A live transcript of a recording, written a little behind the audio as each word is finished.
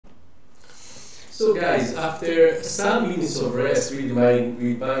So guys, after some minutes of rest with my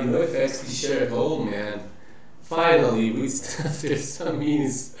NoFX t-shirt, oh man, finally, after some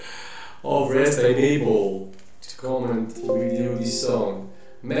minutes of rest, I'm able to comment with you this song.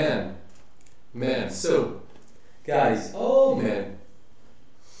 Man, so guys, oh man.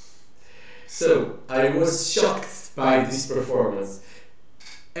 So I was shocked by this performance.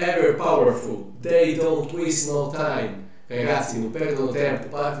 Ever powerful, they don't waste no time. Ragazzi, non perdono tempo,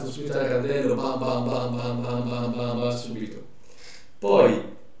 partono subito dal candello, bam bam bam bam bam bam bam bam, subito. Poi,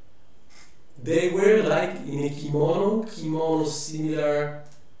 they were like in a kimono similar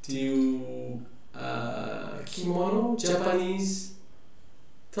to kimono, Japanese.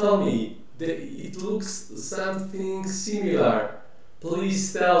 Tell me, it looks something similar.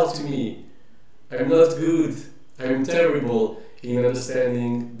 Please tell to me. I'm not good, I'm terrible in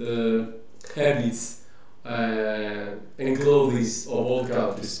understanding the habits and clothes of all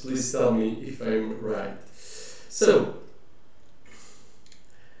countries. Please tell me if I'm right. So,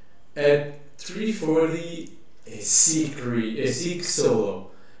 at 3:40, a sick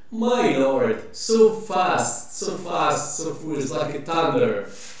solo. My lord, so fast, so full, it's like a thunder.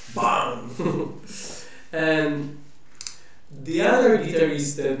 Bam! And the other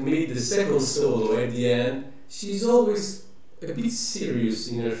guitarist that made the second solo at the end, she's always a bit serious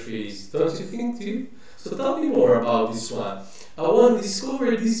in her face, don't you think too? So tell me more about this one. I want to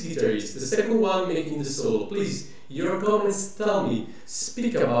discover this guitarist, the second one making the solo. Please, your comments tell me,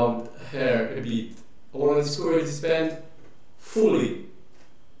 speak about her a bit. I want to discover this band fully.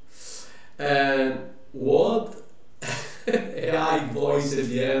 And what a high voice at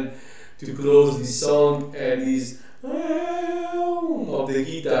the end to close this song, and this of the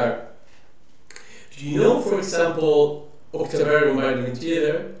guitar. Do you know, for example, Octavarium by the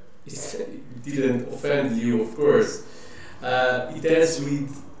Theater? It didn't offend you, of course. It ends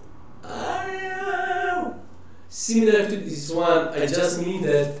with similar to this one. I just mean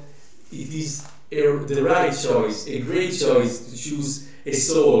that it is the right choice, a great choice to choose a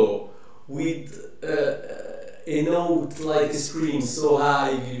solo with a note like a scream so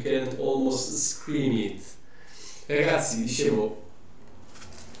high you can almost scream it. Ragazzi, dicevo,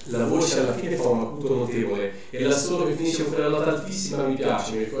 la voce alla fine fa un acuto notevole e la solo che finisce con quella nota altissima mi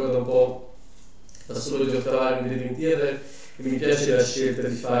piace, mi ricorda un po' la solo di Ottavarium di Dream Theater, e mi piace la scelta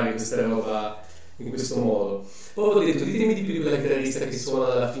di fare questa roba in questo modo. Poi ho detto, ditemi di più di quella chitarrista che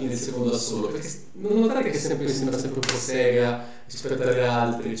suona alla fine del secondo assolo, perché non notate che sembra sempre un po' seria rispetto alle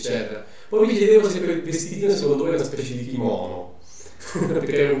altre, eccetera. Poi mi chiedevo se quel vestitino secondo voi è una specie di kimono,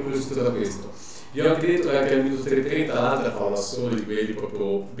 perché ero incuriosito da questo. Vi ho anche detto che anche al minuto 3:30 l'altra fa un assolo di quelli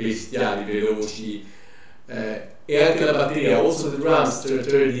proprio bestiali, veloci, e anche la batteria, also the drums,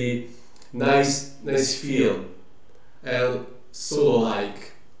 30, nice feel, and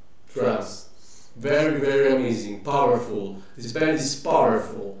solo-like drums. Very amazing, powerful. This band is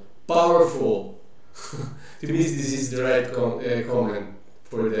powerful. To me, this is the right comment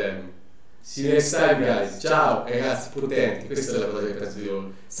for them. See you next time, guys. Ciao, ragazzi potenti. Questa è la cosa che penso di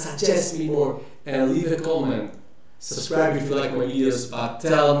loro. Suggest me more and leave a comment. Subscribe if you like my videos, but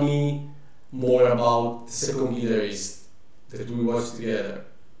tell me more about the second guitarist that we watch together.